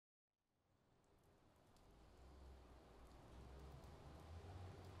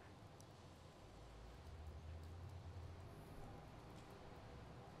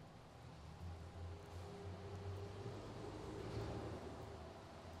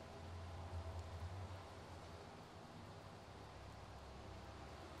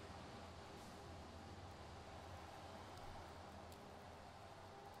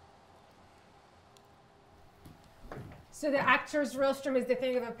So the actor's rostrum is the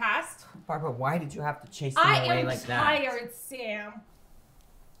thing of the past? Barbara, why did you have to chase them away like that? I am tired, Sam.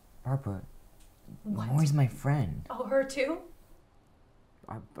 Barbara, What? Moore's my friend. Oh, her too?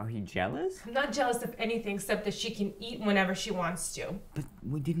 Are you jealous? I'm not jealous of anything except that she can eat whenever she wants to. But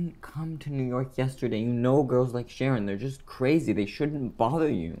we didn't come to New York yesterday. You know girls like Sharon. They're just crazy. They shouldn't bother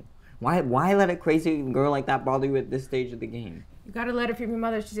you. Why let a crazy girl like that bother you at this stage of the game? You got a letter from your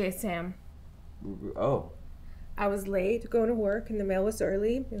mother today, Sam. Oh. I was late going to work and the mail was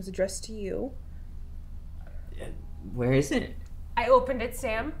early. It was addressed to you. Where is it? I opened it,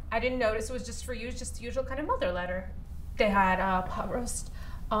 Sam. I didn't notice it was just for you. It's just the usual kind of mother letter. They had pot roast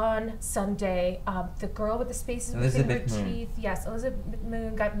on Sunday. The girl with the spaces between her teeth. Yes, Elizabeth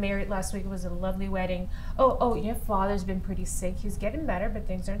Moon got married last week. It was a lovely wedding. Oh, your father's been pretty sick. He's getting better, but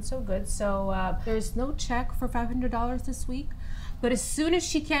things aren't so good. So there's no check for $500 this week. But as soon as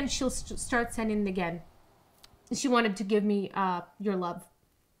she can, she'll start sending it again. She wanted to give me your love.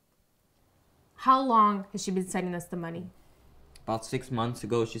 How long has she been sending us the money? About 6 months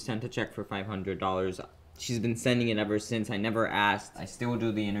ago, she sent a check for $500. She's been sending it ever since. I never asked. I still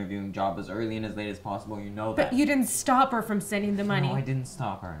do the interviewing job as early and as late as possible. You know that. But you didn't stop her from sending the money. No, I didn't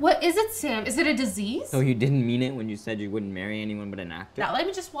stop her. What is it, Sam? Is it a disease? So you didn't mean it when you said you wouldn't marry anyone but an actor? Now let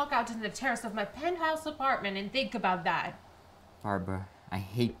me just walk out to the terrace of my penthouse apartment and think about that. Barbara, I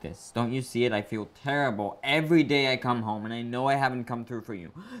hate this. Don't you see it? I feel terrible every day I come home, and I know I haven't come through for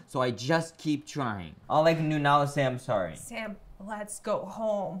you. So I just keep trying. All I can do now is say I'm sorry. Sam, let's go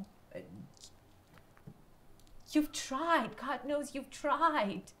home. You've tried. God knows you've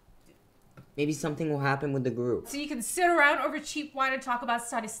tried. Maybe something will happen with the group. So you can sit around over cheap wine and talk about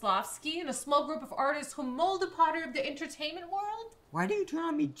Stanislavski and a small group of artists who mold the pottery of the entertainment world? Why do you turn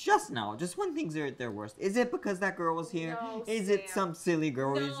on me just now? Just when things are at their worst. Is it because that girl was here? No, is Sam. it some silly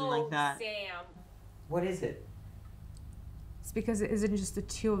girl reason like that? Sam. What is it? It's because it isn't just the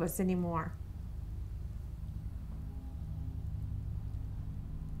two of us anymore.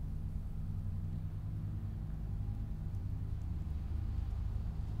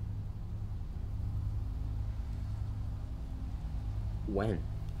 When?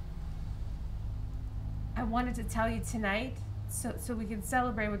 I wanted to tell you tonight so we can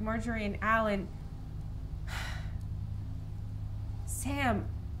celebrate with Marjorie and Alan. Sam,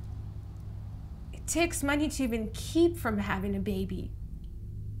 it takes money to even keep from having a baby.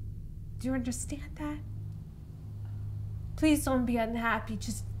 Do you understand that? Please don't be unhappy.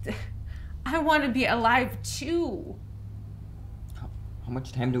 Just, I want to be alive too. How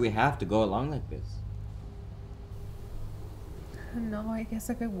much time do we have to go along like this? No, I guess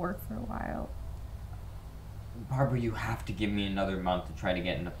I could work for a while. Barbara, you have to give me another month to try to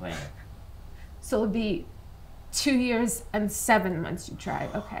get into playing. So it'll be 2 years and 7 months you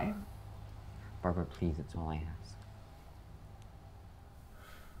tried, okay? Barbara, please, it's all I ask.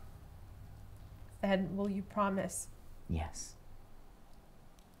 Then will you promise? Yes.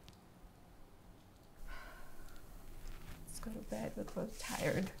 Let's go to bed, we're both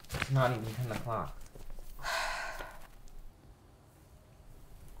tired. It's not even 10 o'clock.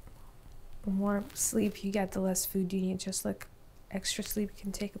 The more sleep you get, the less food you need. Just like extra sleep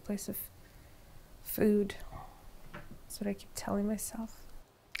can take a place of food. That's what I keep telling myself.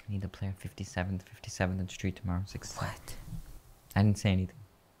 I need to play on 57th Street tomorrow, 6 o'clock. What? I didn't say anything.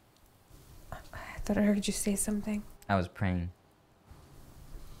 I thought I heard you say something. I was praying.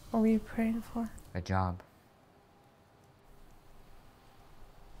 What were you praying for? A job.